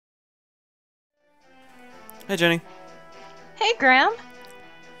Hey Jenny. Hey, Graham.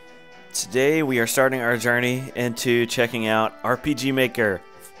 Today we are starting our journey into checking out RPG Maker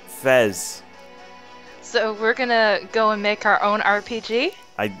Fes. So we're gonna go and make our own RPG?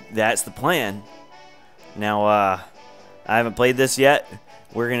 That's the plan. Now I haven't played this yet.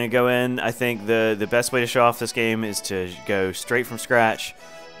 We're gonna go in. I think the best way to show off this game is to go straight from scratch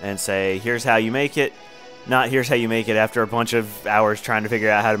and say, here's how you make it. Not here's how you make it after a bunch of hours trying to figure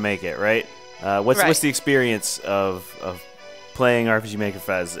out how to make it, right? What's Right. the experience of playing RPG Maker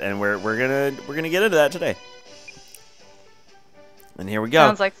Fes? And we're gonna get into that today. And here we go.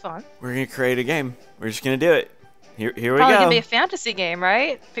 Sounds like fun. We're gonna create a game. We're just gonna do it. Here we Probably gonna be go. a fantasy game,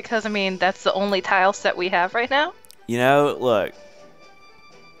 right? Because, I mean, that's the only tile set we have right now. You know, look.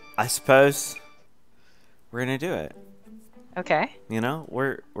 I suppose we're gonna do it. Okay. You know,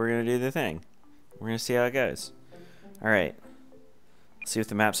 we're gonna do the thing. We're gonna see how it goes. All right. Let's see what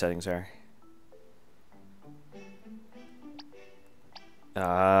the map settings are.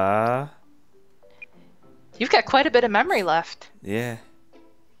 Uh, You've got quite a bit of memory left. yeah.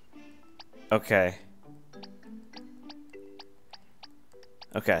 Okay.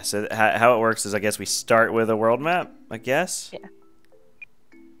 Okay, so how it works is I guess we start with a world map, I guess. Yeah.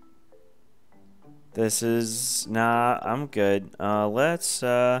 This is I'm good. Let's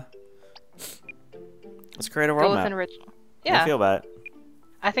create a Go world with map. an original. How do you Yeah, feel about it?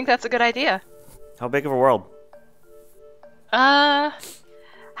 I think that's a good idea. How big of a world? Uh,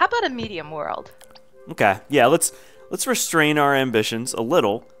 how about a medium world? Okay, yeah, let's restrain our ambitions a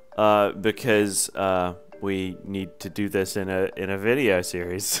little, because we need to do this in a video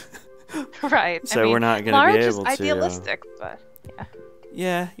series. Right. I So mean, we're not gonna be large is able to. idealistic, but yeah.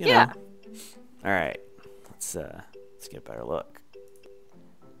 Yeah, you know. Yeah. All right, let's get a better look.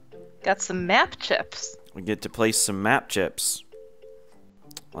 Got some map chips. We get to place some map chips.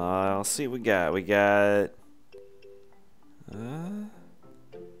 Let's see what we got. We got.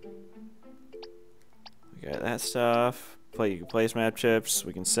 We got that stuff. You can place map chips.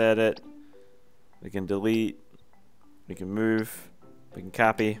 We can set it. We can delete. We can move. We can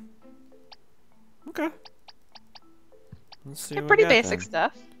copy. Okay. Let's see They're what pretty we got basic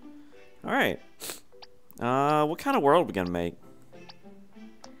then. stuff. All right. What kind of world are we gonna make?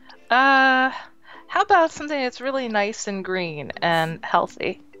 How about something that's really nice and green and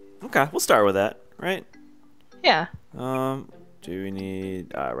healthy? Okay, we'll start with that, right? Yeah. Do we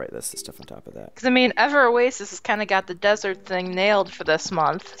need? Right, that's the stuff on top of that. Because, I mean, Ever Oasis has kind of got the desert thing nailed for this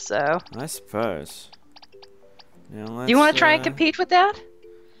month, so. I suppose. Now let's. You want to try and compete with that?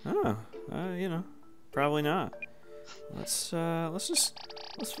 Oh, you know, probably not. Let's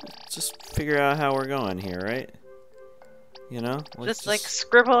just figure out how we're going here, right? You know, let's Just, like,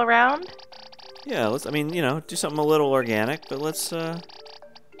 scribble around? yeah. I mean, you know, do something a little organic, but let's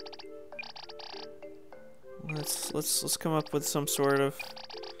come up with some sort of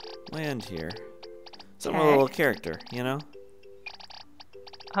land here. Something with a Okay. little character, you know.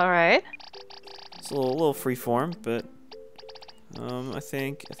 Alright. It's a little free form, but I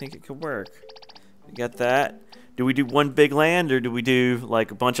think it could work. We got that. Do we do one big land or do we do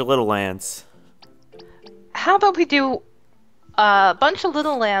like a bunch of little lands? How about we do a bunch of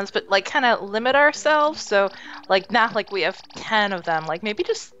little lands, but, like, kind of limit ourselves? So, like, not like we have 10 of them, like, maybe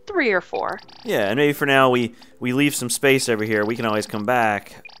just 3 or 4. Yeah, and maybe for now we leave some space over here. We can always come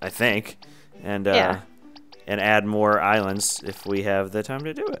back, I think, and Yeah. and add more islands if we have the time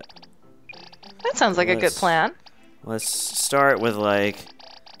to do it. That sounds like a good Let's- plan. Let's start with like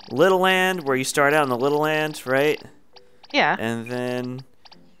little land where you start out in the little land, right? Yeah. And then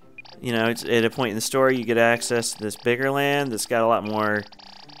you know, it's at a point in the story you get access to this bigger land that's got a lot more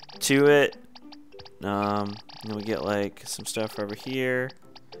to it. Then we get like some stuff over here.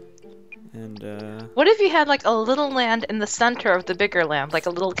 And What if you had, like, a little land in the center of the bigger land, like a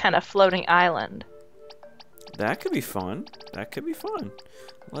little kind of floating island? that could be fun. That could be fun.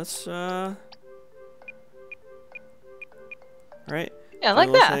 Let's right? Yeah, Do a like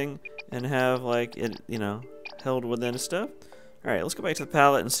little that. thing and have like it, you know, held within stuff. All right, let's go back to the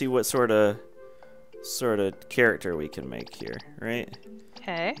palette and see what sort of character we can make here, right?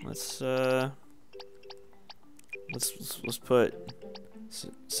 Okay. Let's put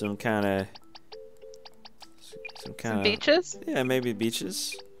some kind of Some beaches? yeah, maybe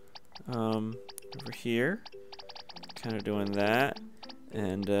beaches over here, kind of doing that,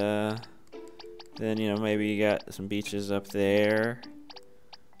 and then you know maybe you got some beaches up there.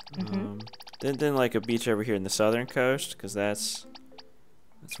 Then like a beach over here in the southern coast, because that's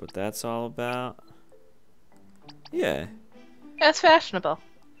what that's all about. Yeah. That's fashionable.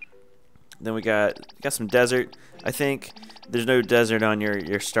 Then we got some desert. I think there's no desert on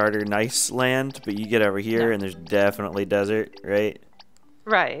your starter NIS land, but you get over here No. and there's definitely desert, right?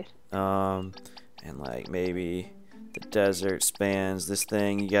 Right. And like maybe the desert spans this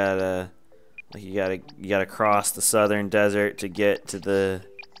thing. You gotta cross the southern desert to get to the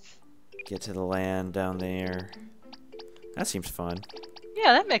land down there. That seems fun.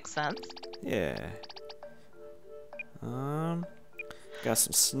 Yeah, that makes sense. Yeah. Got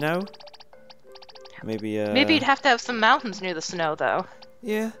some snow. Maybe Maybe you'd have to have some mountains near the snow, though.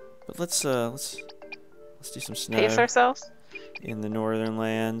 yeah, but let's do some snow Pace ourselves. in the northern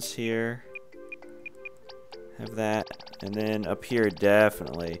lands here. Have that, and then up here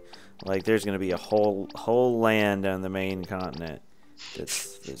definitely, like there's gonna be a whole land on the main continent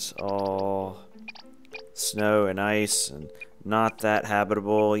that's all snow and ice and not that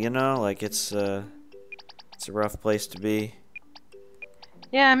habitable. You know, like it's a rough place to be.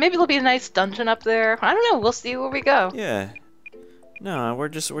 Yeah, maybe there'll be a nice dungeon up there. I don't know. We'll see where we go. Yeah. No, we're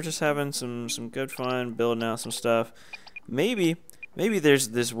just having some good fun, building out some stuff. Maybe there's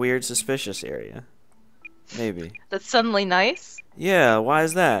this weird suspicious area. Maybe. That's suddenly nice. Yeah, why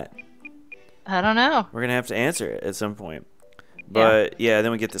is that? I don't know. We're gonna have to answer it at some point. But yeah,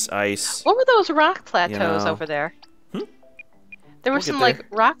 then we get this ice. What were those rock plateaus know. over there? Hmm? There were We'll some get like there.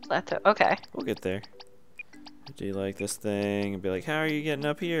 rock plateau. Okay. We'll get there. Do you like this thing? And be like, how are you getting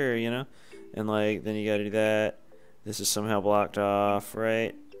up here? You know, and like then you gotta do that. This is somehow blocked off,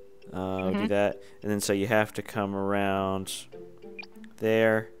 right? Do that, and then so you have to come around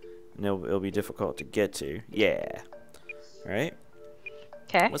there, and it'll be difficult to get to. Yeah. All right.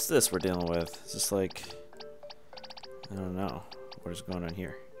 Okay. What's this we're dealing with? Is this like, I don't know, what is going on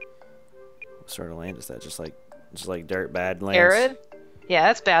here? What sort of land is that? Just like dirt bad lands? Arid? Yeah,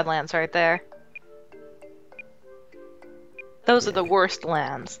 that's Badlands right there. Those are the worst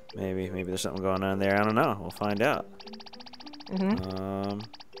lands. Maybe there's something going on there. I don't know. We'll find out.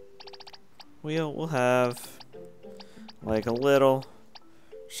 We'll have like a little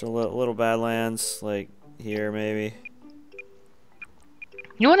Badlands like here maybe.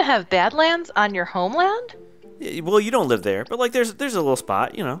 You want to have Badlands on your homeland? Yeah, well, you don't live there, but like there's a little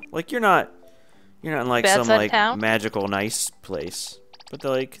spot, you know, like you're not in like Bad some side like town? magical nice place, but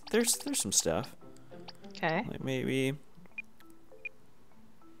they're, like there's some stuff. Okay. Like maybe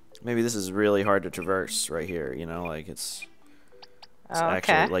this is really hard to traverse right here, you know, like it's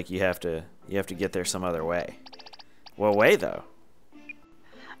Okay. actually like you have to get there some other way. What way though?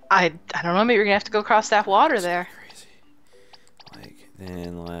 I don't know. Maybe you're gonna have to go across that water there. Crazy. Like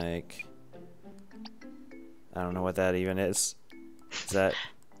then like I don't know what that even is. Is that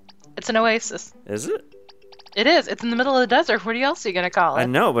It's an oasis. is it? It is. It's in the middle of the desert. What else are you gonna call it? I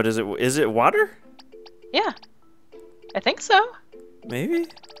know, but is it water? Yeah. I think so. Maybe.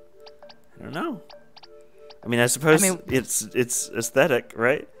 I don't know. I mean, I suppose it's aesthetic,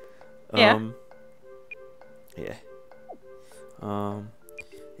 right? Yeah. Yeah.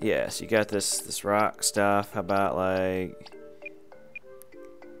 Yeah, so you got this rock stuff. How about like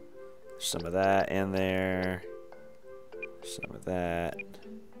some of that in there, some of that,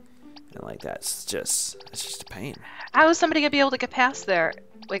 and like that's just a pain. How is somebody gonna be able to get past there?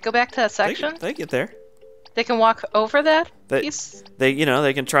 Wait, go back to that section. They get there. They can walk over that They- piece. They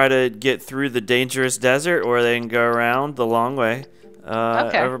can try to get through the dangerous desert, or they can go around the long way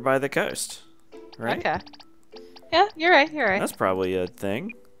over by the coast. Right? Okay. Yeah, you're right. You're right. That's probably a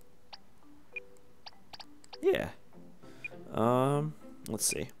thing. Yeah. Let's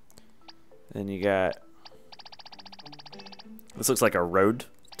see. Then you got. This looks like a road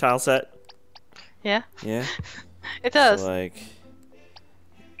tile set. Yeah. Yeah. It does. So like.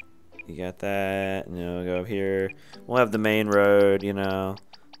 You got that. And we'll go up here. We'll have the main road. You know,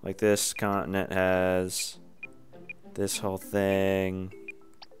 like this continent has this whole thing.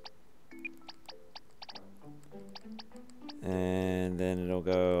 And then it'll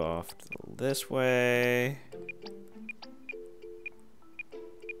go off this way.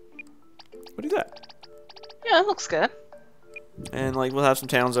 What do that? Yeah, it looks good. And like we'll have some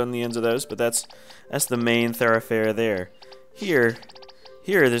towns on the ends of those, but that's the main thoroughfare there. Here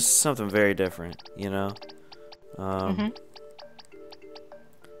there's something very different, you know. That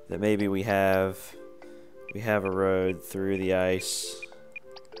maybe we have a road through the ice.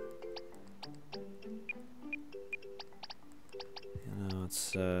 You know,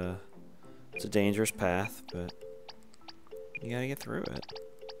 it's a dangerous path, but you gotta get through it.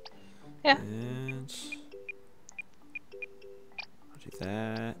 Yeah. And I'll do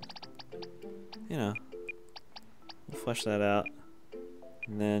that. You know, we'll flesh that out.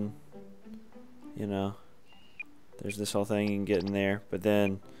 And then, you know, there's this whole thing you can get in there. But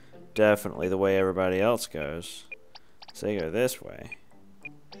then definitely the way everybody else goes. So they go this way.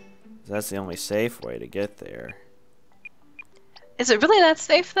 That's the only safe way to get there. Is it really that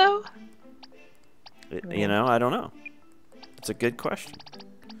safe, though? You know, I don't know. It's a good question.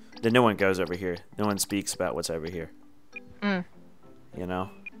 Then no one goes over here. No one speaks about what's over here. Mm. You know?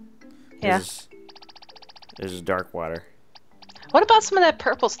 Yeah. There's just dark water. What about some of that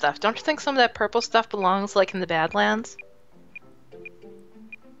purple stuff? Don't you think some of that purple stuff belongs, like, in the Badlands?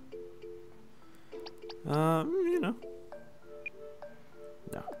 You know.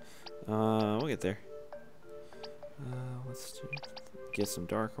 No. We'll get there. Let's get some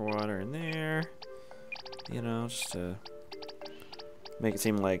darker water in there. You know, just to make it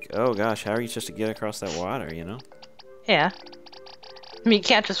seem like, oh gosh, how are you supposed to get across that water, you know? Yeah. I mean, you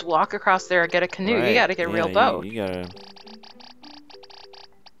can't just walk across there or get a canoe. Right. You gotta get a real boat. You gotta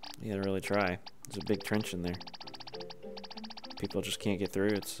really try. There's a big trench in there. People just can't get through.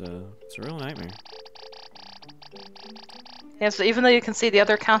 It's a real nightmare. Yeah, so even though you can see the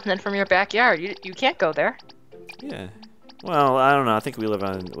other continent from your backyard, you can't go there. Yeah. Well, I don't know. I think we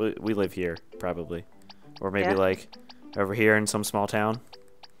live here probably, or maybe like over here in some small town.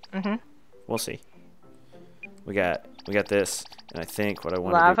 Mm-hmm. We'll see. We got this, and I think what I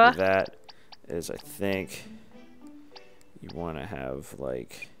want to do with that is I think you want to have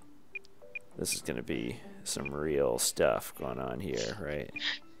like this is gonna be some real stuff going on here, right?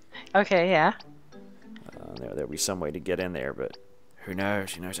 Okay, yeah. There'll be some way to get in there, but who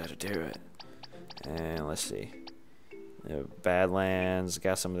knows? Who knows how to do it? And let's see. The Badlands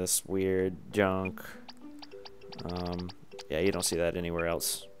got some of this weird junk. Yeah, you don't see that anywhere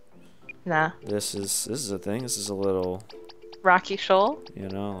else. Nah. This is a thing. This is a little rocky shoal. You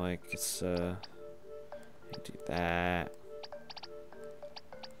know, like it's you do that,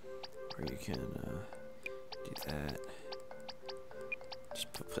 or you can do that.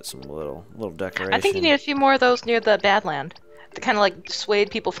 Just put some little decoration. I think you need a few more of those near the Badland to kind of like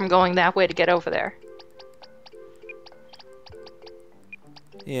dissuade people from going that way to get over there.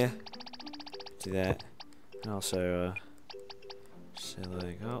 Yeah, do that. And also, say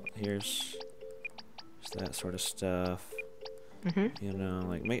like, oh, here's that sort of stuff. Mm-hmm. You know,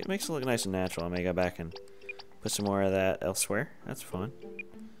 like it makes it look nice and natural. I may go back and put some more of that elsewhere. That's fun.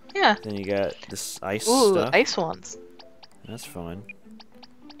 Yeah. Then you got this ice Ooh, stuff. ice ones. That's fun.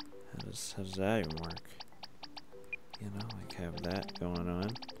 How does that even work? You know, like have that going on,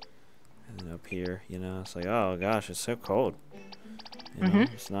 and then up here, you know, it's like, oh gosh, it's so cold. You know,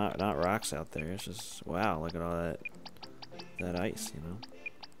 it's not rocks out there. It's just wow, look at all that ice. You know.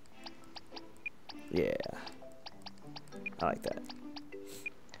 Yeah, I like that.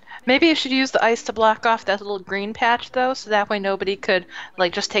 Maybe you should use the ice to block off that little green patch, though, so that way nobody could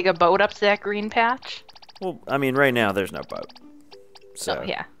like just take a boat up to that green patch. Well, I mean, right now there's no boat. So, oh,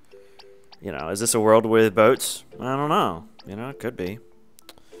 yeah. You know, is this a world with boats? I don't know. You know, it could be.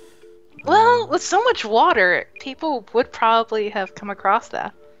 Well, with so much water, people would probably have come across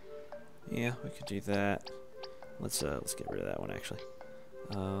that. Yeah, we could do that. Let's get rid of that one actually.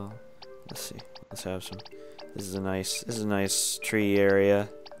 Let's see. Let's have some. This is a nice tree area.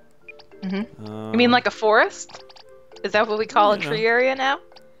 Mm-hmm. You mean like a forest? Is that what we call a tree area now?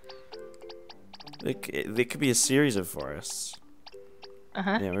 It could be a series of forests.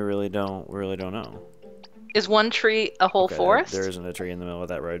 Uh-huh. Yeah, we really don't know. Is one tree a whole forest? There isn't a tree in the middle of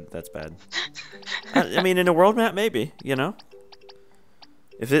that road. That's bad. I mean, in a world map, maybe. You know,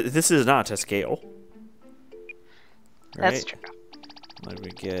 if this is not to scale. Right? That's true. What do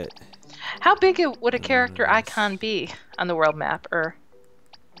we get? How big would a character icon be on the world map? Or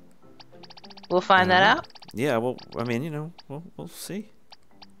we'll find that out. Yeah. Well, I mean, you know, we'll see.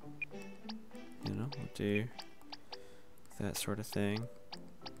 You know, we'll do that sort of thing.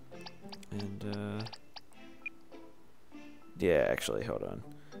 And yeah, actually, hold on.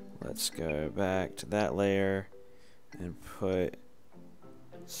 Let's go back to that layer and put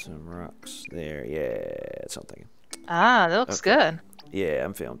some rocks there. Yeah, that's what I'm thinking. Ah, that looks good. Yeah,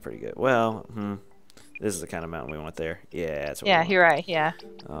 I'm feeling pretty good. Well, this is the kind of mountain we want there. Yeah, that's what we want. You're right. Yeah.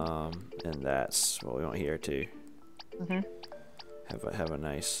 And that's what we want here too. Mhm. Have a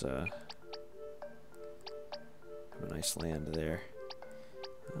nice land there.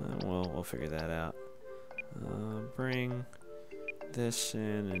 We'll figure that out. Bring this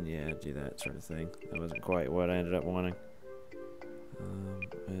in, and yeah, do that sort of thing. That wasn't quite what I ended up wanting.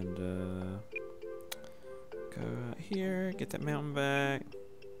 And go out here, get that mountain back.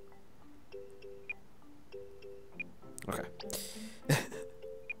 Okay.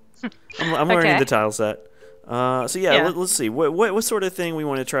 I'm learning the tile set. So yeah, let's see. What sort of thing we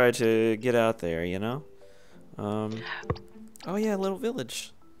want to try to get out there, you know? Oh yeah, little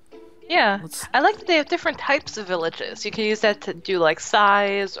village. Yeah, Let's. I like that they have different types of villages. You can use that to do like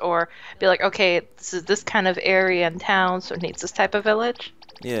size or be like, okay, this is this kind of area in town, so it needs this type of village.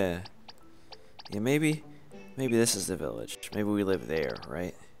 Yeah. Yeah. Maybe this is the village. Maybe we live there,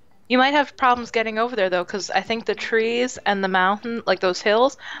 right? You might have problems getting over there though, because I think the trees and the mountain, like those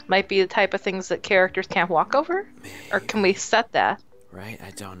hills, might be the type of things that characters can't walk over. Or can we Maybe. set that? Right?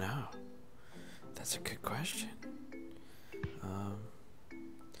 I don't know. That's a good question. Um.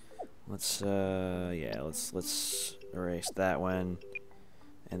 Let's erase that one,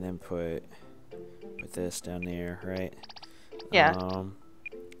 and then put this down there, right? Yeah,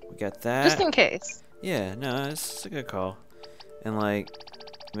 We got just that. in case. Yeah, no, it's a good call. And like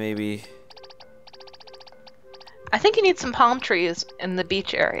maybe I think you need some palm trees in the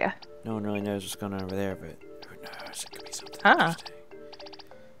beach area. no one really knows what's going on over there, but who knows? It could be something Huh. interesting.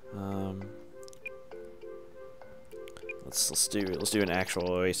 Let's do an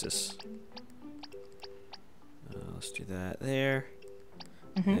actual oasis. Let's do that there,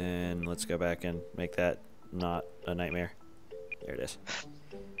 Hmm. and let's go back and make that not a nightmare. There it is.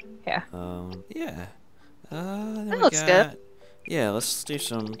 Yeah, Yeah. Then that we looks got, good. Yeah, let's do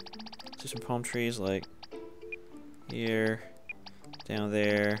some palm trees like here, down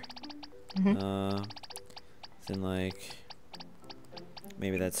there. Hmm. Then like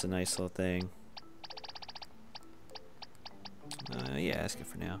maybe that's a nice little thing. Yeah, that's good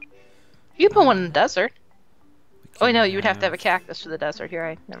for now. You put one in the desert. We Oh, can no, you would have to have a cactus for the desert. You're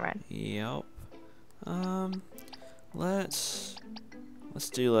right. Never mind. Yep. Let's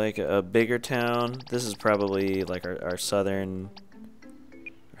do like a bigger town. This is probably like our southern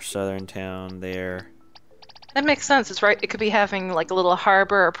town there. That makes sense. It's right. It could be having like a little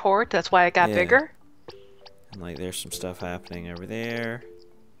harbor or port. That's why it got Yeah. bigger. And like there's some stuff happening over there.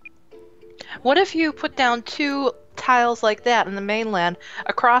 What if you put down two tiles like that in the mainland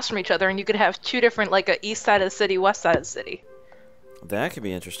across from each other, and you could have two different, like a east side of the city, west side of the city? That could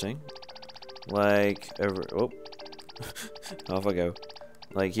be interesting. Like over off I go.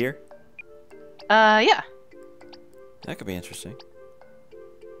 Like here? Yeah. That could be interesting.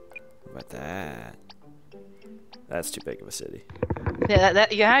 What about that? That's too big of a city. Yeah,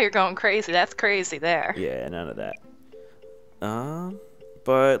 yeah, you're going crazy. That's crazy there. Yeah, none of that.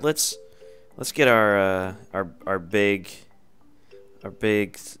 But let's get our big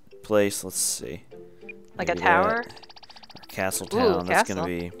place. Let's see. Like a Maybe tower? our castle Ooh, town. That's castle.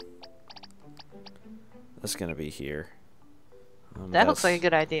 gonna be here. That looks like a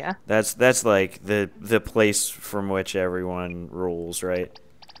good idea. That's like the place from which everyone rules, right?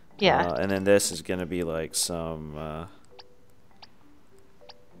 Yeah. And then this is gonna be like some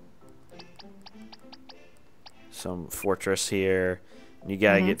fortress here. And you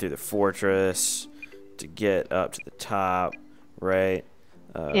gotta get through the fortress to get up to the top, right?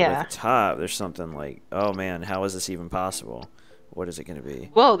 Yeah. At the top, there's something like, oh man, how is this even possible? What is it gonna be?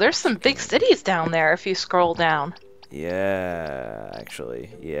 Whoa, there's some big cities down there if you scroll down. Yeah, actually,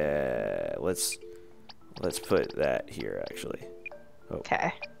 yeah. Let's put that here, actually. Oh,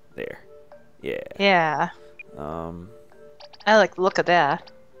 Okay. there. Yeah. Yeah. I like the look of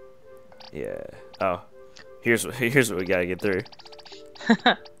that. Yeah. Oh, here's what we gotta get through.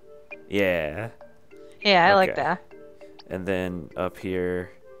 Yeah. Yeah, I like Okay. that. And then up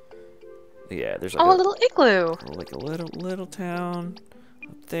here, yeah, there's like Oh, a little igloo. like a little town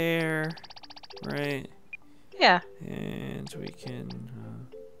up there, right? Yeah. And we can.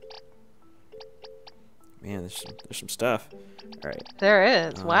 Man, there's some stuff. All right. There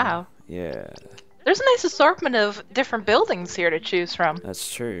is. Wow. Yeah, There's a nice assortment of different buildings here to choose from.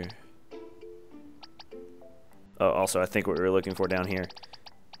 that's true. Oh, also, I think what we were looking for down here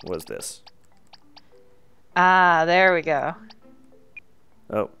was this. Ah, there we go.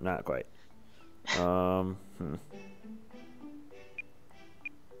 Oh, not quite.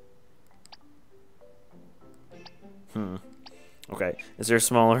 Okay. Is there a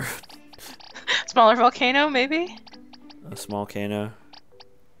smaller, Smaller volcano, maybe? a small cano?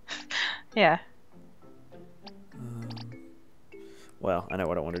 Yeah. Well, I know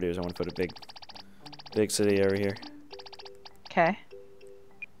what I want to do is I want to put a big city over here. Okay.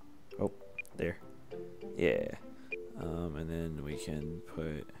 Oh, there. Yeah. And then we can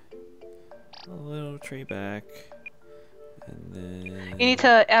put a little tree back. And then You need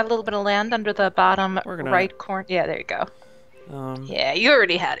to add a little bit of land under the bottom Working on right it. corner. Yeah, there you go. um Yeah, you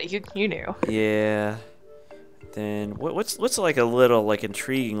already had it. You knew. yeah. Then what's like a little like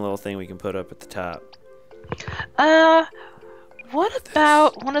intriguing little thing we can put up at the top? What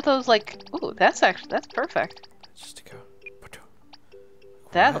about one of those like? Ooh, that's perfect. Just to go.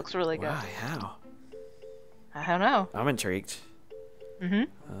 That What? looks really good. Why? How? I don't know. I'm intrigued. Mhm.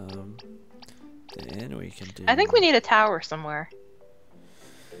 Then we can do. I think we need a tower somewhere.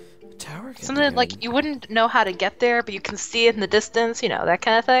 Tower can Something be like good. you wouldn't know how to get there, but you can see it in the distance. You know, that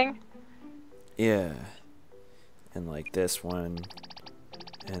kind of thing. Yeah. And like this one,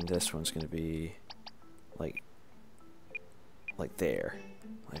 and this one's gonna be like there.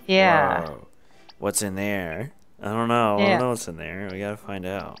 Like Yeah. whoa, what's in there? I don't know. I don't Yeah. know what's in there. We gotta find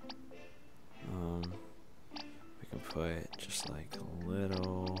out. We can put just like a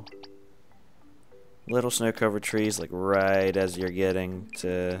little snow-covered trees, like right as you're getting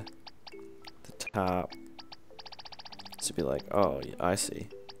to the top. To be like, oh, I see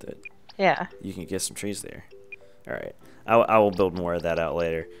that Yeah. you can get some trees there. All right, I will build more of that out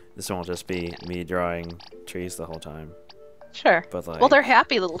later. This won't just be me drawing trees the whole time. Sure. But Well, like, they're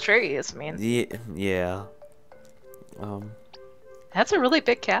happy little trees. I mean, yeah. that's a really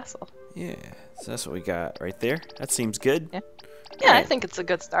big castle. Yeah. So that's what we got right there. That seems good. Yeah. All Yeah, I right. think it's a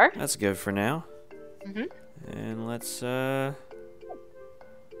good start. That's good for now. Mhm. And let's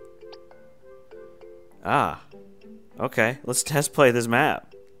okay. Let's test play this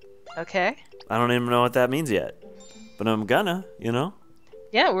map. Okay. I don't even know what that means yet, but I'm gonna, you know,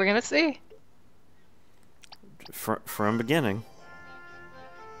 Yeah, we're gonna see. from beginning.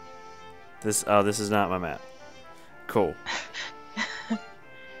 This is not my map. Cool.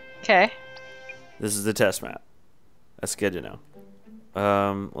 Okay. This is the test map. That's good to know.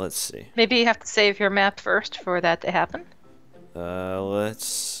 Let's see. Maybe you have to save your map first for that to happen.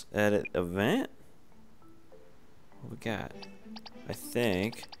 Let's edit event. What we got? I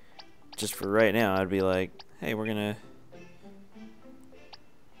think just for right now, I'd be like, hey, we're gonna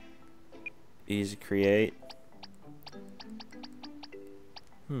easy create.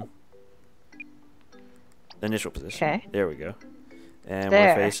 Initial position. Okay. There we go. And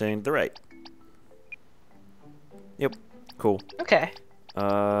There. we're facing the right. Yep. Cool. Okay.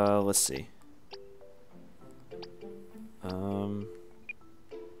 Let's see. What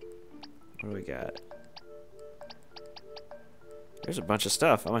do we got? There's a bunch of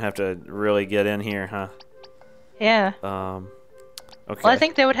stuff. I'm gonna have to really get in here, huh? Yeah. Okay. Well, I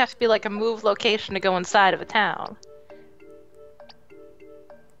think there would have to be like a move location to go inside of a town.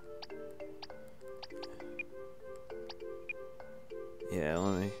 Yeah,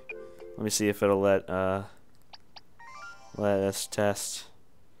 let me see if it'll let us test.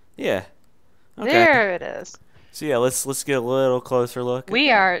 Yeah. Okay. There it is. So yeah, let's get a little closer look.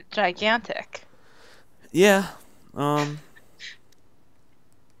 We are gigantic. Yeah.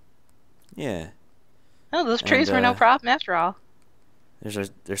 Yeah. Oh, those trees And, were no problem after all.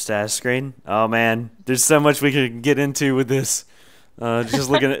 There's their status screen. Oh man, there's so much we could get into with this. Just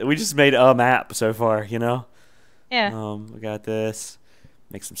looking at, we just made a map so far, you know. Yeah. We got this.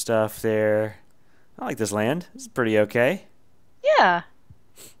 Make some stuff there. I like this land. This is pretty okay. Yeah.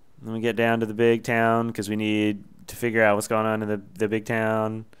 Then we get down to the big town because we need to figure out what's going on in the big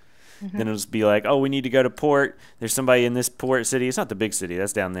town. Then it'll just be like, oh, we need to go to port. There's somebody in this port city. It's not the big city.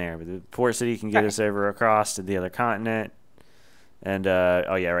 That's down there. But the port city can get us over across to the other continent. And,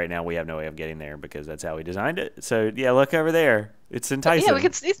 oh, yeah, right now we have no way of getting there because that's how we designed it. So, yeah, look over there. It's enticing. Yeah, we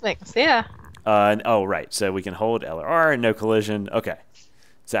can see things. Yeah. Oh, right. So we can hold L or R and no collision. Okay.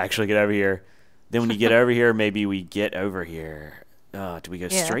 So actually get over here. Then when you get over here, maybe we get over here. Do we go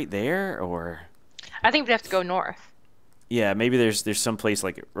straight there or? I think we have to go north. Yeah, maybe there's some place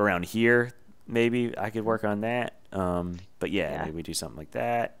like around here. Maybe I could work on that. But yeah, maybe we do something like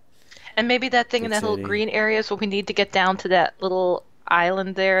that. And maybe that thing in that little green area is what we need to get down to that little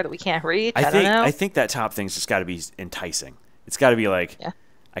island there that we can't reach. I don't know. I think that top thing's just got to be enticing. It's got to be like,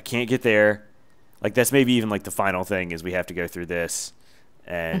 I can't get there. Like that's maybe even like the final thing is we have to go through this,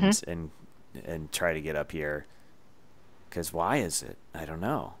 and and try to get up here. Because why is it? I don't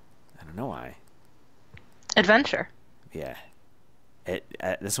know. I don't know why. Adventure. Yeah.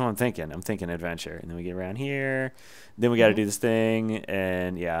 That's what I'm thinking. I'm thinking adventure. And then we get around here. Then we got to do this thing.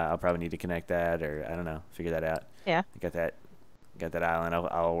 And, yeah, I'll probably need to connect that or, I don't know, figure that out. Yeah. I got that island.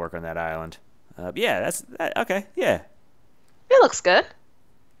 I'll work on that island. Yeah, that's that. Okay, yeah. It looks good.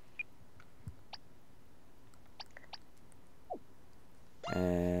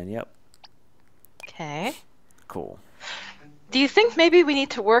 And, yep. Okay. Cool. Do you think maybe we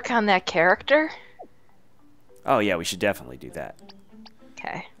need to work on that character? Oh, yeah, we should definitely do that.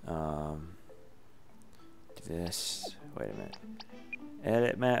 Okay. Do this. Wait a minute.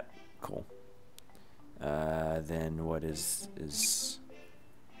 Edit map. Cool. Then what is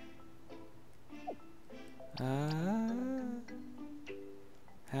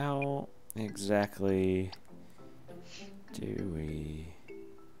how exactly do we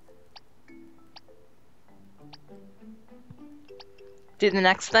Do the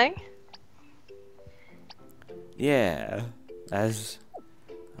next thing. Yeah. As.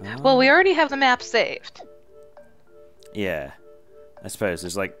 Well, we already have the map saved. Yeah. I suppose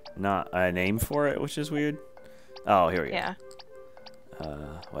there's like not a name for it, which is weird. Oh, here we go. Yeah.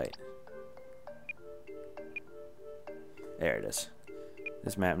 Wait. There it is.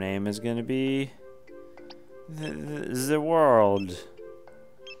 This map name is gonna be the world.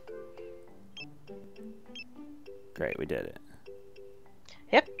 Great, we did it.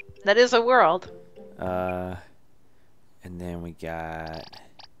 Yep, that is a world. And then we got.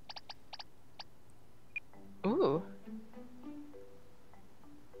 Ooh.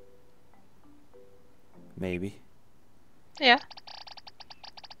 Maybe. Yeah.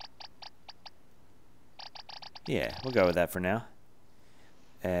 Yeah, we'll go with that for now.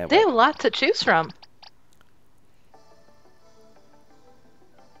 They have a lot to choose from.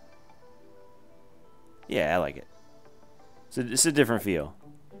 Yeah, I like it. So it's a different feel.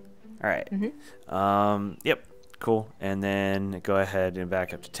 All right. Yep. Cool. And then go ahead and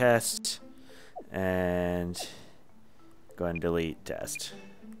back up to test, and go ahead and delete test.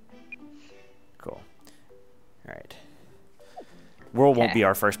 Cool. All right. World won't be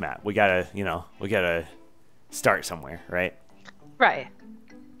our first map. We gotta, we gotta start somewhere, right? Right.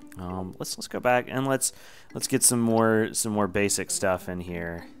 Let's go back and let's get some more basic stuff in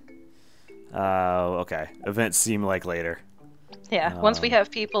here. Okay. Events seem like later. Yeah. Once we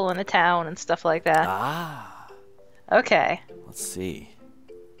have people in a town and stuff like that. Ah. Okay. Let's see.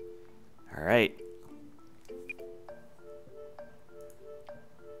 All right.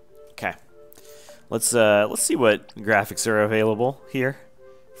 Okay. Let's see what graphics are available here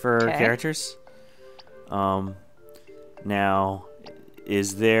for characters. Now,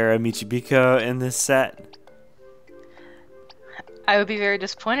 is there a Michibiku in this set? I would be very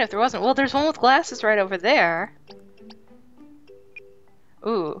disappointed if there wasn't. Well, there's one with glasses right over there.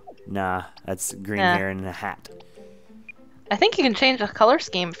 Ooh. Nah, that's green hair and a hat. I think you can change the color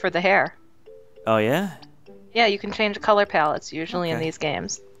scheme for the hair. Oh, yeah? Yeah, you can change color palettes usually in these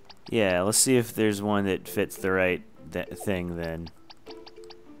games. Yeah, let's see if there's one that fits the right thing then.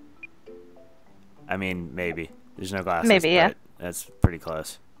 I mean, maybe. There's no glasses. Maybe, yeah. But that's pretty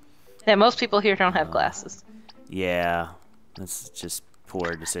close. Yeah, most people here don't have glasses. Yeah, that's just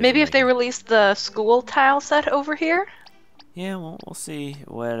poor decision. Maybe if they released the school tile set over here? Yeah, we'll see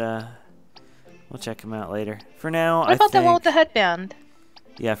what, we'll check them out later. For now, What about the one with the headband?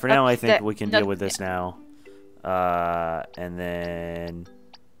 Yeah, for now I think we can deal with this now. And then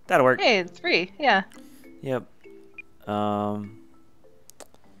that'll work. Hey, 3, yeah. Yep.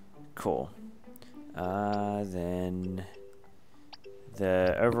 Cool. Then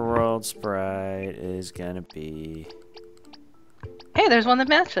the overworld sprite is gonna be. Hey, there's one that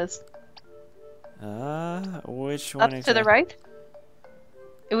matches. Which one? Up to the right.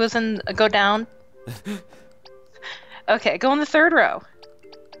 It was in. Go down. Okay, go in the 3rd row.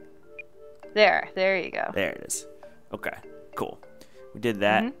 There you go. There it is. Okay, cool. We did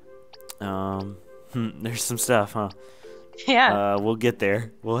that. There's some stuff, huh? Yeah. We'll get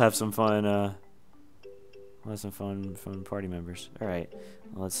there. We'll have some fun. We'll have some fun party members. All right,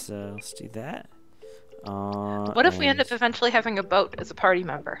 let's do that. What if we end up eventually having a boat as a party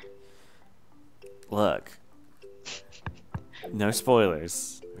member? Look, no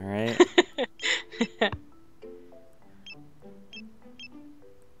spoilers. All right.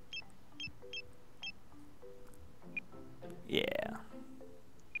 Yeah.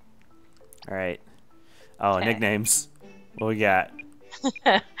 All right. Oh, nicknames. What we got?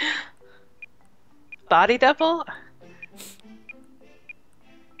 Body double?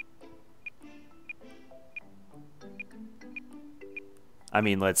 I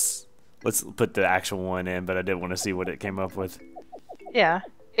mean, let's put the actual one in, but I did want to see what it came up with. Yeah.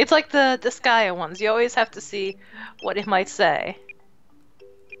 It's like the Disgaea ones. You always have to see what it might say.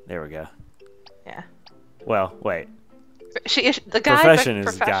 There we go. Yeah. Well, wait. The guide, profession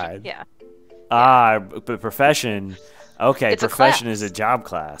is guide. Yeah. Ah, but profession. Okay, It's profession is a job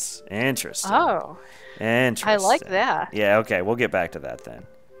class. Interesting. Oh. Interesting. I like that. Yeah. Okay, we'll get back to that then.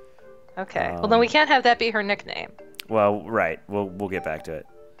 Okay. Well, then we can't have that be her nickname. Well, right. We'll get back to it.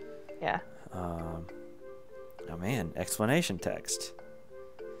 Yeah. Oh man, explanation text.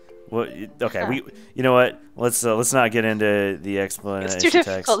 Well, okay. You know what? Let's not get into the explanation It's too text.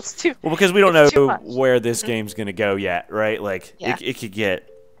 difficult. It's too. Well, because we don't know too much. where this game's gonna go yet, right? Like it could get.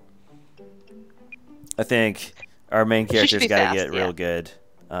 I think our main character's got to get real good.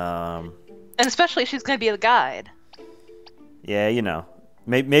 And especially if she's gonna be the guide. Yeah, you know.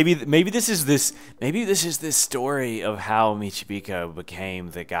 Maybe this is this story of how Michibiku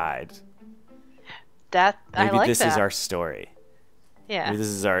became the guide. I like that. Maybe this is our story. Yeah. This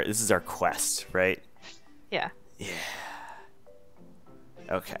is our quest, right? Yeah. Yeah.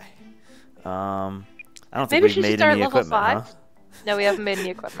 Okay. I don't think Maybe we we've should made start any level equipment, 5. huh? No, we haven't made any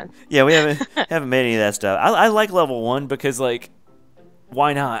equipment. Yeah, we haven't made any of that stuff. I like level 1 because like,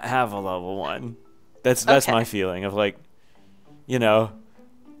 why not have a level 1? That's Okay. my feeling of like, you know,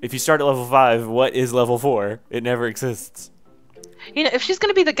 if you start at level 5, what is level 4? It never exists. You know, if she's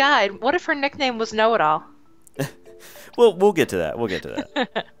gonna be the guide, what if her nickname was Know-It-All? Well, we'll get to that. We'll get to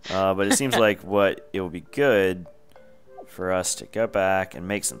that. But it seems like what it would be good for us to go back and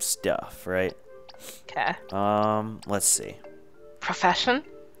make some stuff, right? Okay. Let's see. Profession?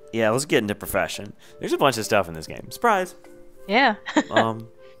 Yeah, let's get into profession. There's a bunch of stuff in this game. Surprise. Yeah.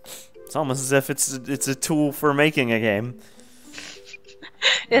 It's almost as if it's a tool for making a game.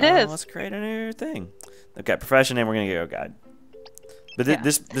 It is. Let's create a new thing. Okay, profession, and we're gonna go guide. But Yeah.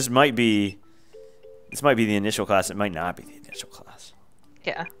 this might be the initial class. It might not be the initial class.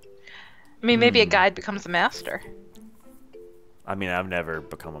 Yeah. I mean, maybe a guide becomes a master. I mean, I've never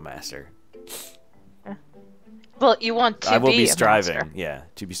become a master. Well, you want to I will be be a striving, master. yeah,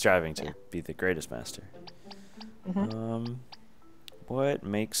 to be striving to Yeah. be the greatest master. Mm-hmm. What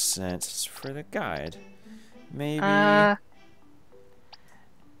makes sense for the guide? Maybe.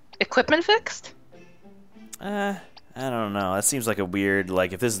 Equipment fixed? I don't know. That seems like a weird.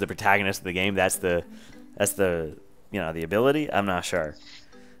 Like, if this is the protagonist of the game, that's the the ability. I'm not sure.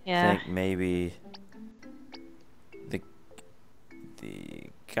 Yeah. I think maybe the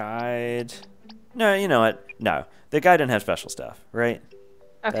guide. No, you know what? No, the guide doesn't have special stuff, right?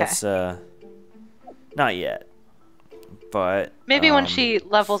 Okay. That's not yet. But Maybe when she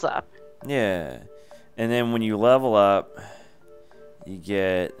levels up. yeah, and then when you level up, you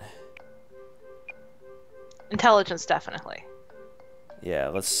get Intelligence, definitely. yeah.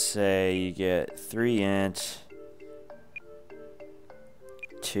 Let's say you get 3 int,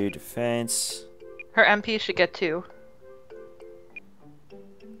 2 defense. Her MP should get 2.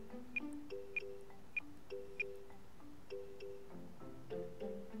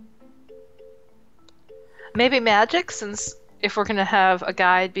 Maybe magic, since if we're gonna have a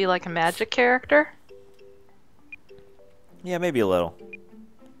guide be like a magic character. Yeah, maybe a little.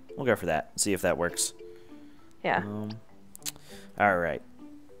 We'll go for that. See if that works. Yeah. All right.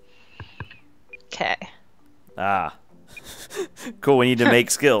 Okay. Ah. Cool. We need to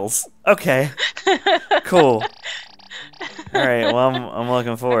make skills. Okay. Cool. All right. Well, I'm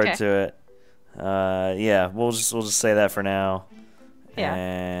looking forward Okay. to it. Yeah. We'll just say that for now. Yeah.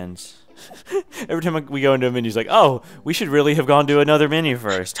 And every time we go into a menu, it's like, oh, we should really have gone to another menu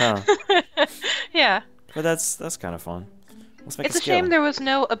first, huh? Yeah. But that's kind of fun. Let's make It's a skill. shame there was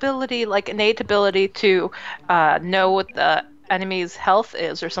no ability, like innate ability, to know what the enemy's health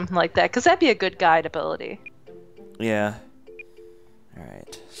is or something like that, because that'd be a good guide ability. Yeah. All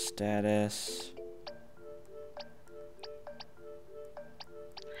right. Status.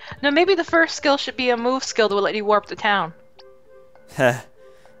 No, maybe the first skill should be a move skill that will let you warp the town. I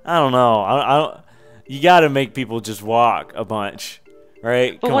don't know. I don't. You got to make people just walk a bunch,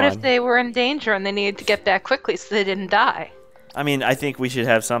 right? But Come what on. if they were in danger and they needed to get back quickly so they didn't die? I mean, I think we should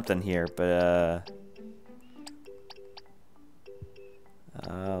have something here, but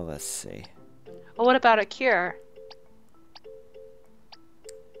let's see. Well, what about a cure?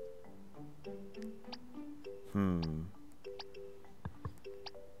 I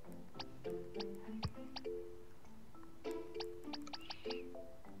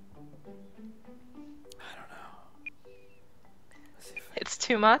don't know. Let's see if It's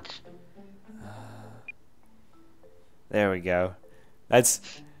too much? there we go. That's.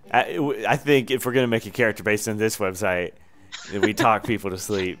 I think if we're gonna make a character based on this website, that we talk people to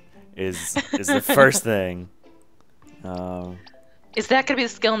sleep is the first thing. Is that going to be the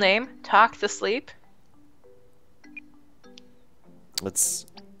skill name? Talk to sleep? It's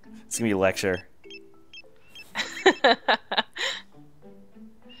gonna be a lecture.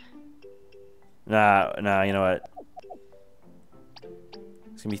 Nah. You know what?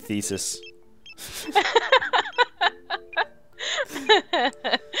 It's gonna be thesis.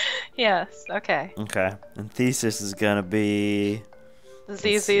 Yes, okay. Okay. And thesis is gonna be.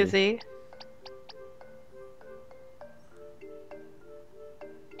 ZZZ.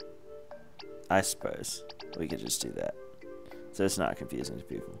 I suppose we could just do that, so it's not confusing to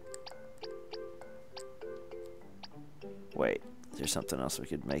people. Wait, is there something else we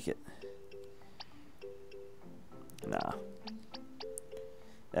could make it? Nah.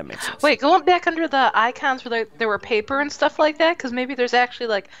 That makes sense. Wait, going back under the icons where there were paper and stuff like that, because maybe there's actually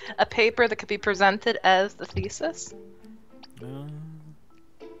like a paper that could be presented as the thesis.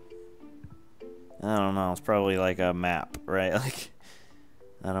 I don't know. It's probably like a map, right? Like,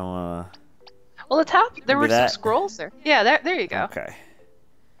 I don't wanna. Well, the top there Maybe were some that. scrolls there. Yeah, there you go. Okay.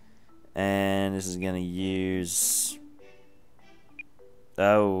 And this is gonna use.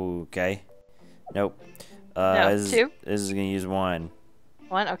 Oh, okay. Nope. No, This two, is gonna use 1.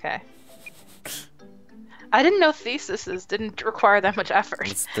 one. Okay. I didn't know theses didn't require that much effort.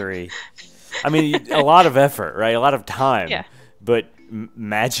 It's 3. I mean, a lot of effort, right? A lot of time. Yeah. But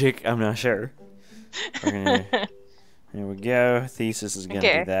magic, I'm not sure. We're gonna, here we go. Thesis is gonna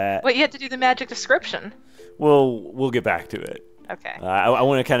do that. Wait, you had to do the magic description. We'll get back to it. Okay. I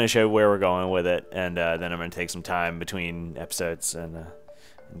want to kind of show where we're going with it, and then I'm gonna take some time between episodes and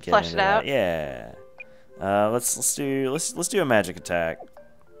get Flesh into it out. that. Yeah. Let's do a magic attack.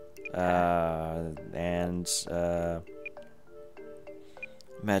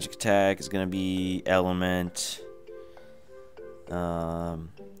 Magic attack is gonna be element.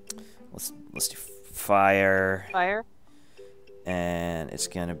 Let's do fire. Fire. And it's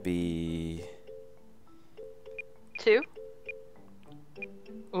gonna be 2.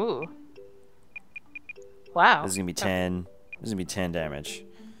 Ooh. Wow. this is gonna be 10. This is gonna be 10 damage.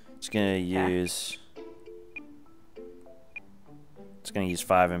 It's gonna use. It's gonna use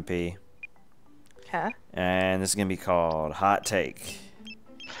 5 MP. Okay. And this is gonna be called Hot Take.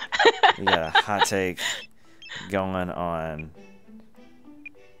 We got a hot take going on.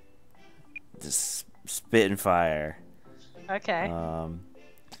 Just spit and fire. Okay.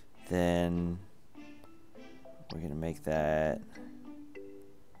 Then we're gonna make that.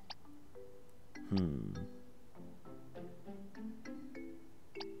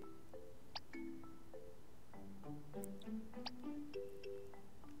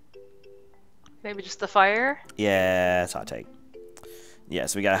 Maybe just the fire. Yeah, it's hot take. Yeah,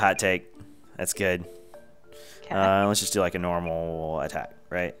 so we got a hot take. That's good. Okay. Let's just do like a normal attack,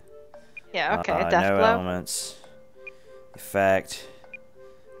 right? Yeah. Okay. Death no blow. elements. Effect.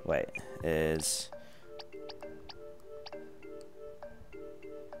 Wait, is.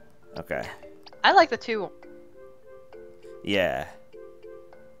 Okay. I like the 2. Yeah.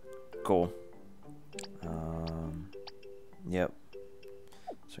 Cool. Yep.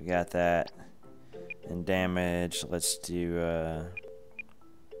 So we got that. And damage. Let's do.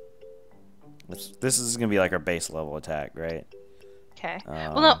 This is gonna be like our base level attack, right? Okay.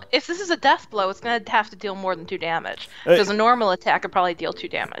 Well, no. If this is a death blow, it's gonna have to deal more than 2 damage. Because a normal attack could probably deal 2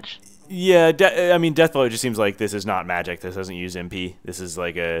 damage. Yeah, I mean, death blow just seems like this is not magic. This doesn't use MP. This is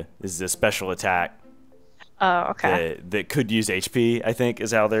a special attack. Oh, okay. That could use HP. I think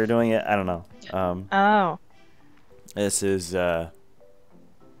is how they're doing it. I don't know. Oh. This is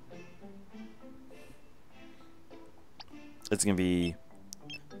it's gonna be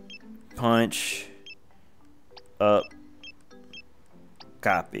punch up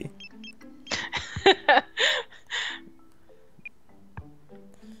copy.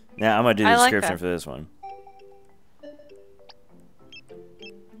 Now I'm gonna do the description for this one.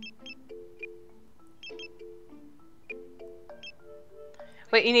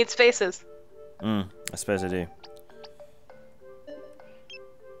 Wait, you need spaces. I suppose I do.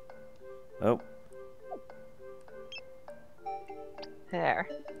 Oh. There.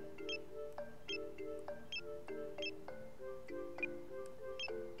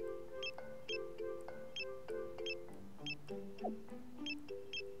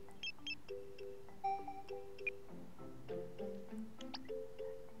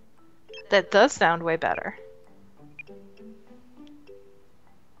 That does sound way better.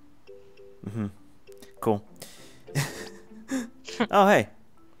 Cool. Oh, hey.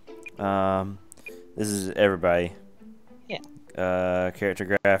 This is everybody. Yeah.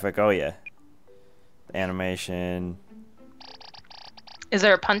 Character graphic. Oh, yeah. Animation. Is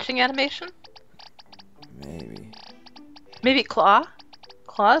there a punching animation? Maybe. Maybe claw?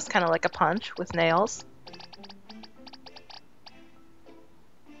 Claw is kind of like a punch with nails.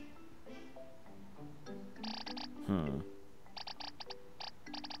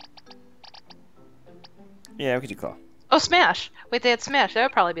 Yeah, we could do claw. Oh, smash! Wait, they had smash. That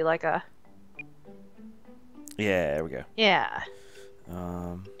would probably be like a... Yeah, there we go. Yeah.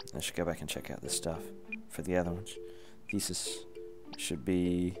 I should go back and check out this stuff for the other ones. Thesis should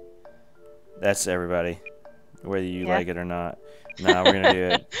be... That's everybody, whether you like it or not. No, we're gonna do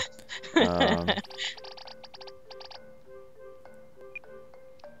it.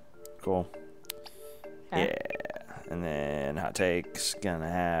 Cool. Okay. Yeah, and then hot take's gonna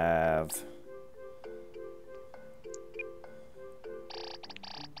have...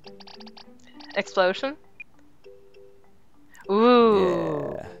 Explosion?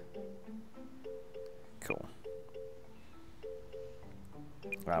 Ooh. Yeah. Cool.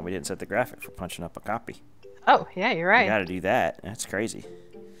 Wow, we didn't set the graphic for punching up a copy. Oh, yeah, you're right. You gotta do that. That's crazy.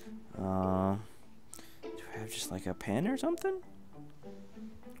 Do we have just like a pen or something?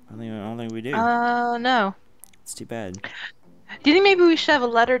 I don't think we do. No. It's too bad. Do you think maybe we should have a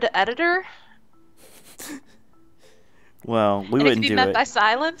letter to editor? Well, we And it could wouldn't be do met it. by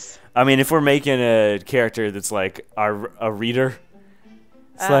silence? I mean, if we're making a character that's like a reader,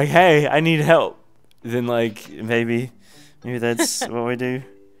 it's Uh. like, hey, I need help. Then like maybe that's what we do.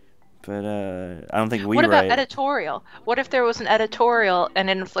 But I don't think we What about write. editorial? What if there was an editorial and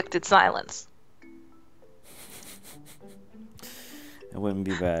it inflicted silence? It wouldn't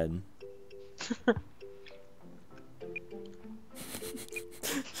be bad.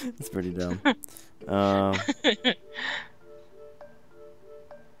 It's pretty dumb.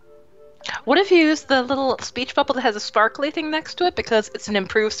 What if you use the little speech bubble that has a sparkly thing next to it because it's an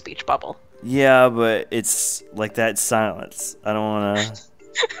improved speech bubble? Yeah, but it's like that silence. I don't want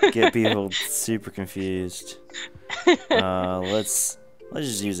to get people super confused. Let's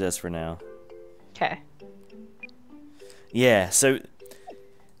just use this for now. Okay. Yeah. So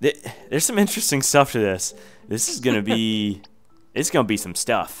there's some interesting stuff to this. This is gonna be. It's gonna be some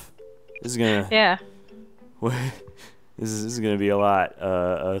stuff. This is gonna. Yeah. This is gonna be a lot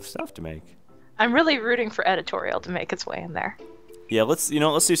of stuff to make. I'm really rooting for editorial to make its way in there. Yeah, let's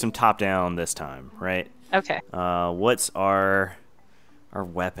do some top down this time, right? Okay. What's our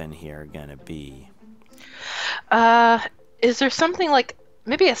weapon here gonna be? Is there something like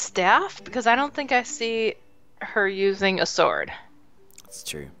maybe a staff? Because I don't think I see her using a sword. It's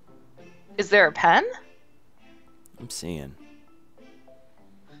true. Is there a pen? I'm seeing.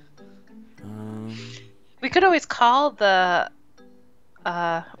 We could always call the.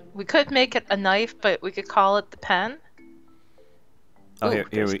 We could make it a knife, but we could call it the pen. Oh, Ooh,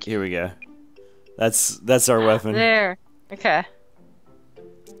 here we go. That's our weapon. There. Okay.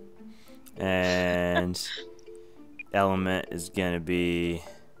 And element is gonna be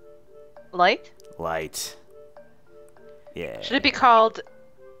Light? light. Yeah. Should it be called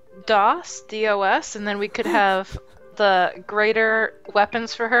DOS? DOS? And then we could have the greater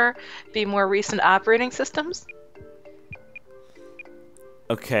weapons for her be more recent operating systems?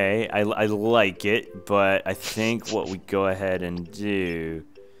 Okay, I like it, but I think what we go ahead and do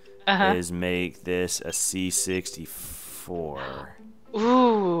is make this a C64.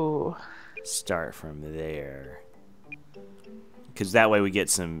 Ooh. Start from there. Because that way we get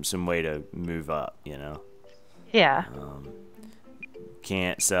some way to move up, you know? Yeah.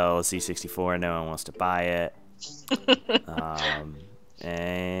 Can't sell a C64, no one wants to buy it.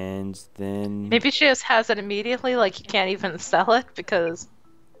 And then... Maybe she just has it immediately, like you can't even sell it because...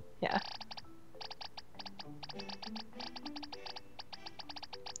 Yeah.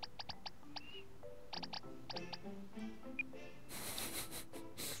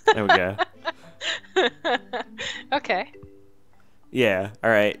 There we go. Okay. Yeah,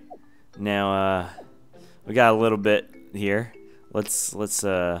 alright. Now, we got a little bit here. Let's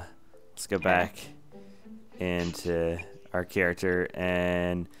go back into our character,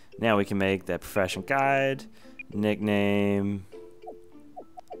 and now we can make that profession guide, nickname.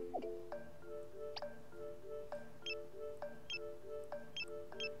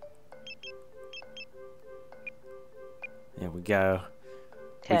 There we go.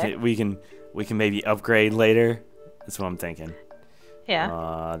 Okay. We can maybe upgrade later. That's what I'm thinking.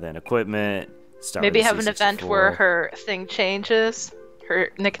 Yeah. Then equipment. Start Maybe with have an event where C64. her thing changes,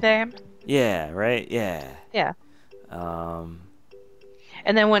 her nickname. Yeah. Right. Yeah. Yeah. Um.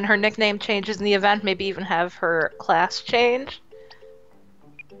 And then when her nickname changes in the event, maybe even have her class change.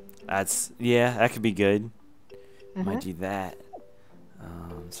 Yeah. That could be good. Mhm. Might do that.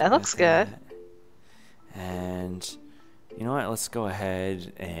 So That looks good. that. And you know what? Let's go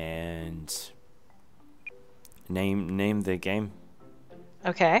ahead and name the game.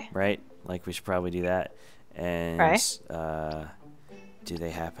 Okay. Right? Like we should probably do that. And Right. Do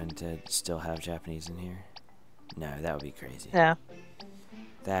they happen to still have Japanese in here? No, that would be crazy. Yeah.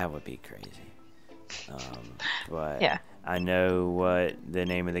 That would be crazy. But Yeah. I know what the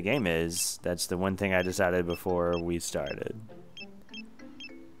name of the game is. That's the one thing I decided before we started.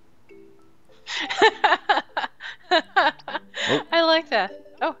 I like that.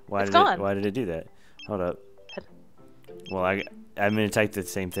 Oh, it's gone. Why did it do that? Hold up. Well, I'm gonna type the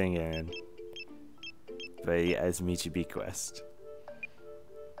same thing in. But yeah, it's Michibiku Quest.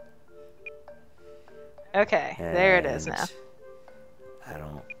 Okay, there it is now. I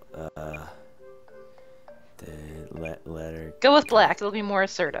don't. The letter. Go with black. It'll be more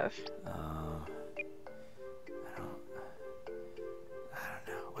assertive. I don't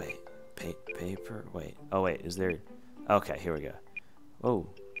know. Wait. Paper. Wait. Oh wait. Is there? Okay. Here we go. Oh.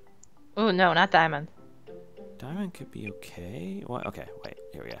 Ooh, no, not diamond. Diamond could be okay. What? Okay. Wait.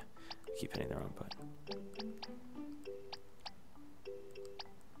 Here we go. keep hitting the wrong button.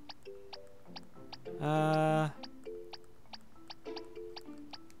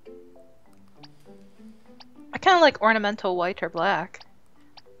 I kind of like ornamental white or black.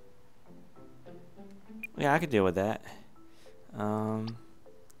 Yeah, I could deal with that.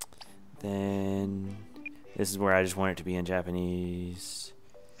 Then this is where I just want it to be in Japanese.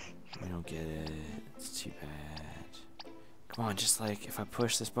 We don't get it. It's too bad. Come on, just like if I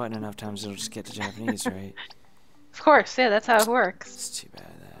push this button enough times, it'll just get to Japanese, right? Of course, yeah, that's how it works. It's too bad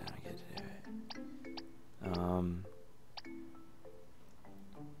that I don't get to do it.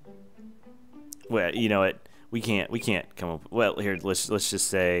 Well, you know what? We can't come up. Well, here, let's just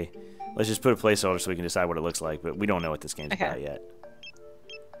say, let's just put a placeholder so we can decide what it looks like. But we don't know what this game's about yet,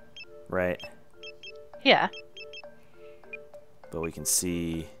 right? Yeah. But we can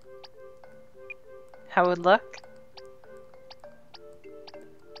see how it would look.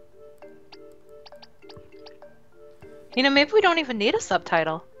 You know, maybe we don't even need a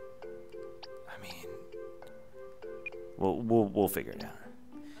subtitle. I mean, we'll figure it out.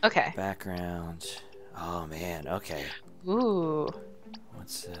 Okay. Background. Oh man. Okay. Ooh.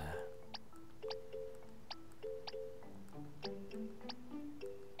 What's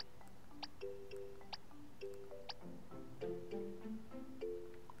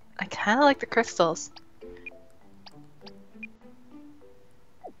I kind of like the crystals.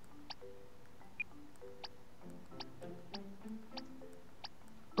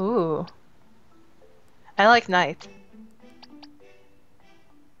 Ooh. I like night.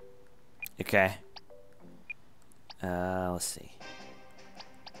 Okay. Let's see.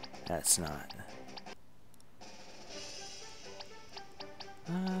 That's not.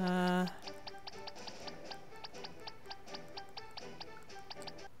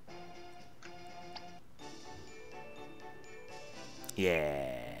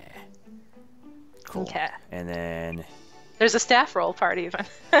 Yeah. Cool. Okay. And then There's a staff roll part even.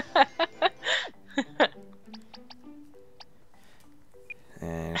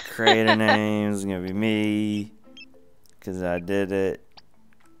 and creator name's gonna be me, cause I did it.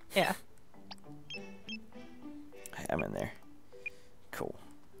 Yeah. I'm in there. Cool.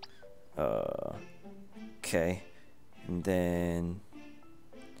 Okay. And then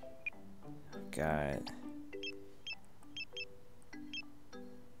got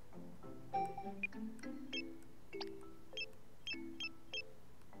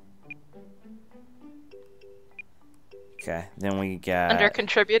okay. Then we got Under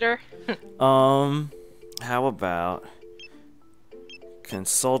contributor. how about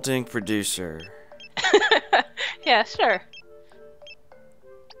consulting producer? Yeah, sure.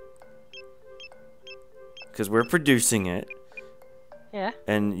 Because we're producing it. Yeah.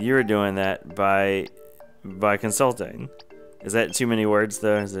 And you're doing that by consulting. Is that too many words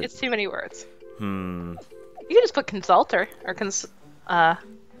though? Is it? It's too many words. Hmm. You can just put consulter or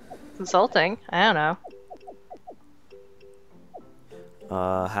consulting. I don't know.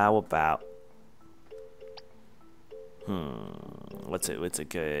 How about what's a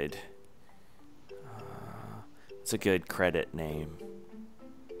good it's a good credit name.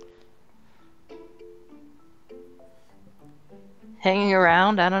 Hanging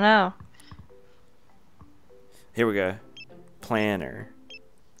around? I don't know. Here we go. Planner.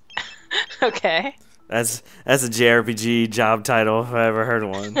 Okay. That's a JRPG job title if I ever heard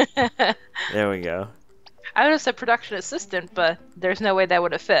one. There we go. I would have said production assistant, but there's no way that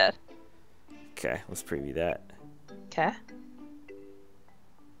would have fit. Okay, let's preview that. Okay.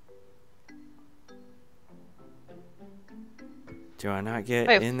 Do I not get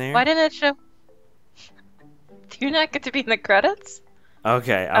Wait, in there? why didn't it show? Do you not get to be in the credits?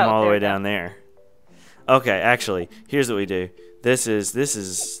 Okay, I'm all the way we go. down there. Okay, actually, here's what we do. This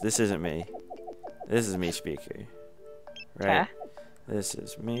isn't me. This is Michibiku. Right? Okay. This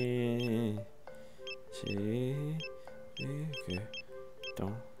is me. Michibiku.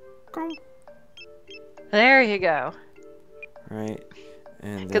 Don't go. There you go. Right.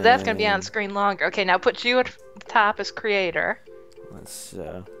 And Because that's going to be on then screen longer. Okay, now put you at the top as creator. let's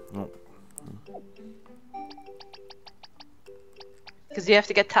Because you have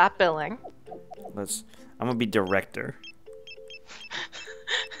to get top billing. I'm gonna be director.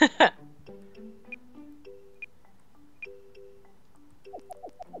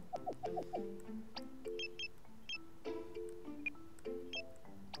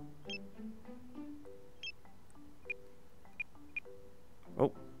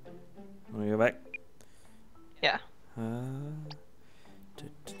 Oh, let me go back. Yeah.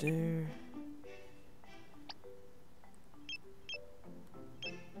 There.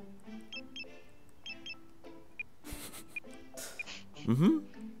 Mm-hmm.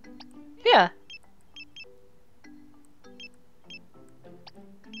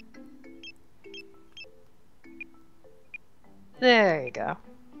 There you go.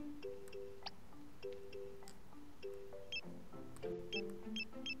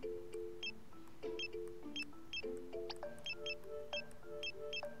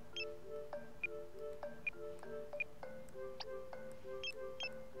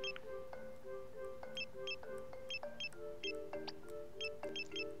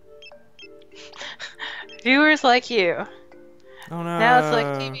 Viewers like you. Oh no. Now it's like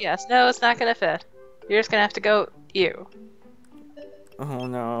TBS. No, it's not gonna fit. You're just gonna have to go you. Oh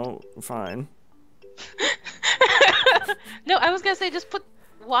no. Fine. No, I was gonna say just put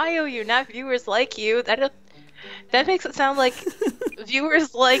YOU, not viewers like you. That makes it sound like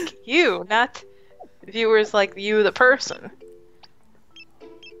viewers like you, not viewers like you, the person.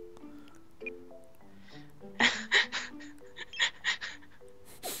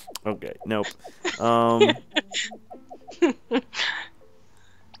 Okay. Nope.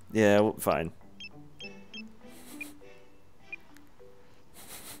 Yeah. Fine.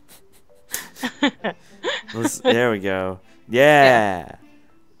 There we go. Yeah.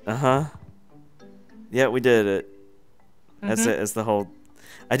 Uh-huh. Yeah, we did it. That's it. That's the whole...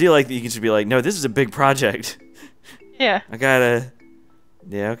 I do like that you can just be like, no, this is a big project. Yeah. I gotta...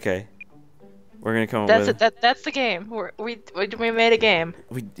 Yeah, okay. We're gonna come up with... That's the game. We made a game.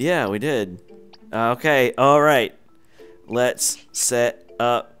 We did. Okay, alright. Let's set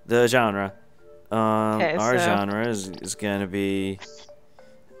up the genre. Okay, our so... genre is gonna be...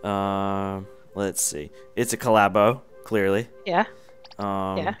 let's see. It's a collabo, clearly. Yeah.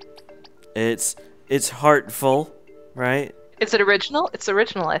 Yeah. It's heartful, right? Is it original? It's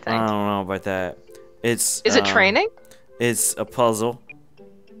original, I think. I don't know about that. Is it training? It's a puzzle.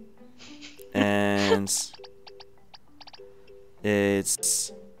 And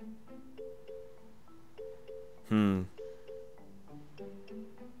it's well,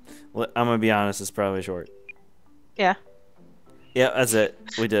 I'm gonna be honest, it's probably short. Yeah. Yeah, that's it.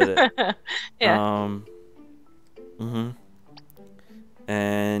 We did it. Yeah.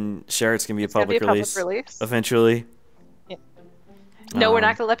 And sure, it's gonna be a It's gonna public be a release public release. eventually. Yeah. No, we're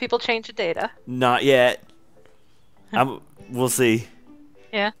not gonna let people change the data. Not yet. We'll see.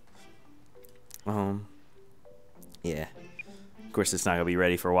 Yeah. Yeah. Of course, it's not gonna be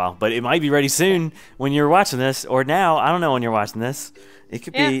ready for a while, but it might be ready soon when you're watching this, or now. I don't know when you're watching this. It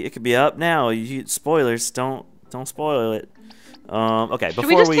could be. It could be up now. Spoilers. Don't spoil it. Okay. Before Should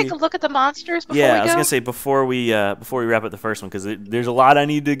we just take a look at the monsters before we go? I was gonna say before we wrap up the first one, because there's a lot I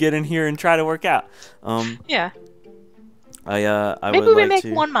need to get in here and try to work out. Yeah. I Maybe would we like make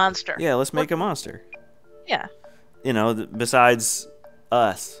to, one monster. Yeah, let's make a monster. Yeah. You know, besides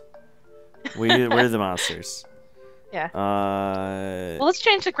us, we're the monsters. Yeah. Well, let's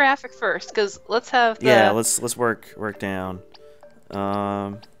change the graphic first, because let's have the... Yeah, let's work down.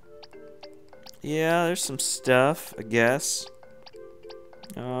 Yeah, there's some stuff, I guess.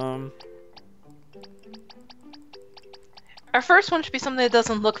 Our first one should be something that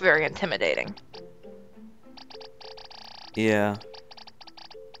doesn't look very intimidating. Yeah.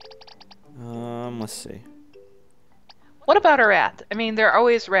 Let's see. What about a rat? I mean, there are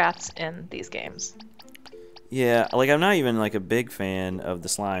always rats in these games. Yeah, like I'm not even like a big fan of the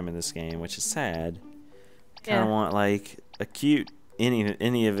slime in this game, which is sad. Kind of want like a cute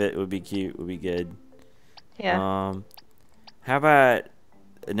any of it would be cute, would be good. Yeah. How about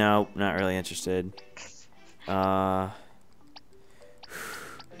no, not really interested. How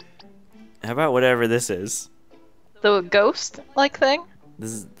about whatever this is? The ghost-like thing?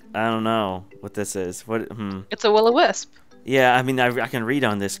 This is I don't know what this is. What It's a will-o-wisp. Yeah, I mean I can read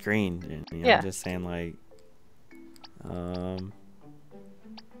on this screen. You know, yeah. I'm just saying like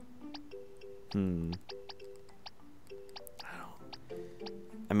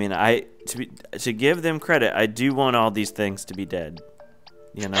I mean, to give them credit, I do want all these things to be dead.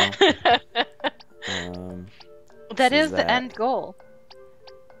 You know. That is the end goal.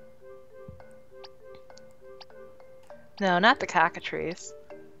 No, not the cockatrice.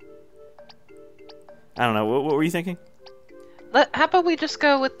 I don't know. What were you thinking? How about we just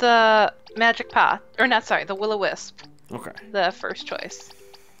go with the magic pot, or not? Sorry, the will-o-wisp. Okay. The first choice.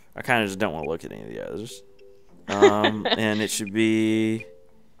 I kind of just don't want to look at any of the others. And it should be.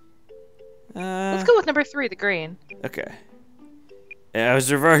 Let's go with number 3, the green. Okay. Yeah, I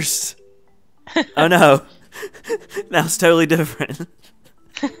was reversed. Oh no. Now it's totally different.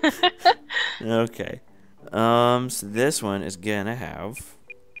 Okay. So this one is gonna have.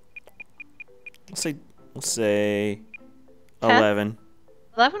 Let's say 11.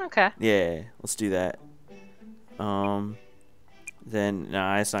 11, okay. Yeah, let's do that. Then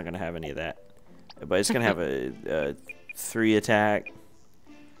no, it's not gonna have any of that. But it's gonna have a 3 attack.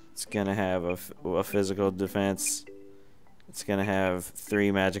 It's gonna have a physical defense. It's gonna have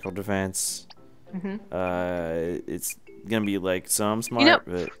 3 magical defense. Mm-hmm. It's gonna be like some smart,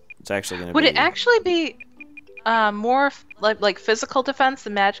 but it's actually gonna would be. it actually be more like physical defense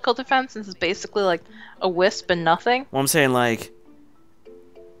than magical defense, since it's basically like a wisp and nothing? Well, I'm saying like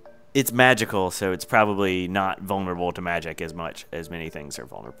it's magical, so it's probably not vulnerable to magic as much as many things are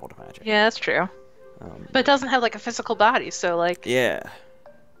vulnerable to magic. Yeah, that's true. But it doesn't have like a physical body, so like. Yeah,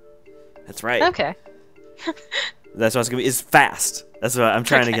 that's right. Okay. That's what it's gonna be. It's fast. That's what I'm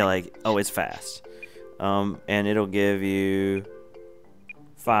trying to get. Like, oh, it's fast. And it'll give you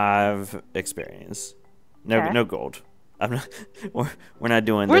 5 experience. No gold. I'm not. We're not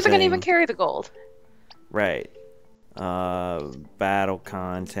doing. Where's the it gonna thing. even carry the gold? Right. Battle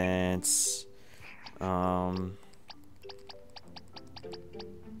contents. Well,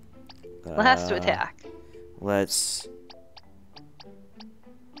 it has to attack. Let's.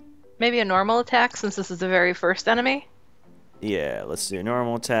 Maybe a normal attack, since this is the very first enemy. Yeah, let's do a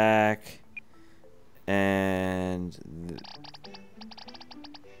normal attack. And.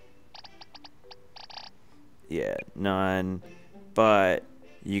 Yeah, none. But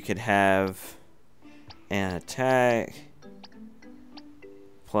you could have an attack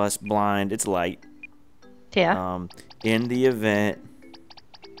plus blind. It's light. Yeah. In the event.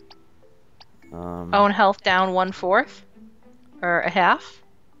 Own health down 1/4 or a half.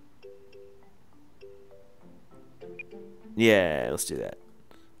 Yeah, let's do that.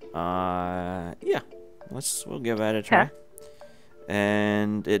 Yeah, we'll give that a try. Okay.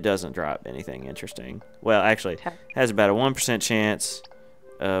 And it doesn't drop anything interesting. Well, actually, Okay. has about a 1% chance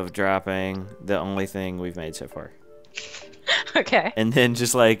of dropping the only thing we've made so far. Okay. And then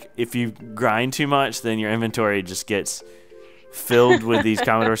just like if you grind too much, then your inventory just gets filled with these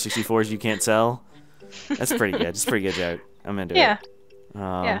Commodore 64s you can't sell. That's pretty good. It's a pretty good joke. I'm into Yeah. it.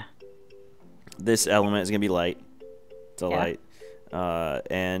 Yeah. This element is gonna be light. It's a Yeah. light,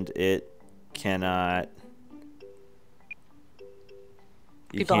 and it cannot.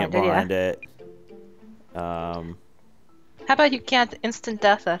 You Be can't blinded, blind it. How about you can't instant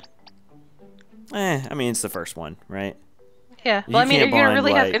death it? I mean it's the first one, right? Yeah. You Well, I mean, are can't you gonna blind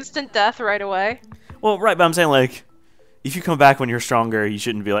really have light. instant death right away? Well, right, but I'm saying like, if you come back when you're stronger, you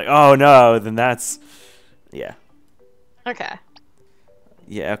shouldn't be like, oh no, then that's, yeah, Okay.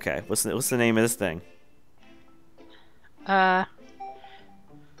 yeah, okay. What's the name of this thing?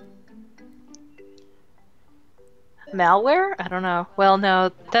 Malware? I don't know. Well,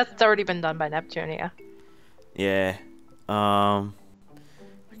 no, that's already been done by Neptunia. Yeah,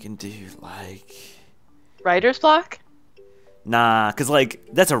 we can do like, Writer's block? nah, cause like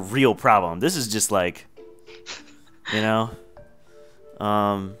that's a real problem. This is just like, you know,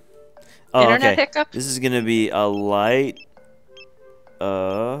 oh, Internet okay. hiccup? This is gonna be a light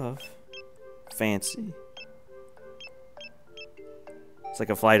of fancy. It's like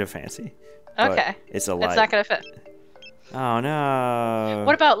a flight of fancy. but Okay. It's a light. It's not gonna fit. Oh no.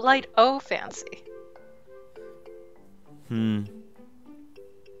 What about light O fancy?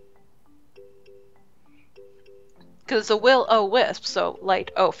 Because it's a will O wisp, so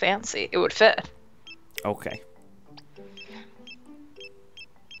light O fancy. It would fit. Okay.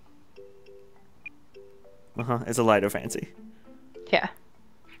 It's a light of fancy. Yeah.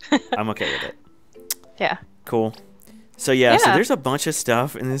 I'm okay with it. Yeah. Cool. So yeah, so Yeah. there's a bunch of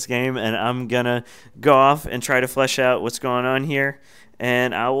stuff in this game, and I'm gonna go off and try to flesh out what's going on here,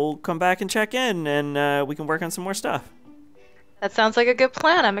 and I will come back and check in, and we can work on some more stuff. That sounds like a good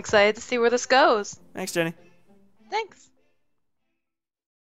plan. I'm excited to see where this goes. Thanks, Jenny. Thanks.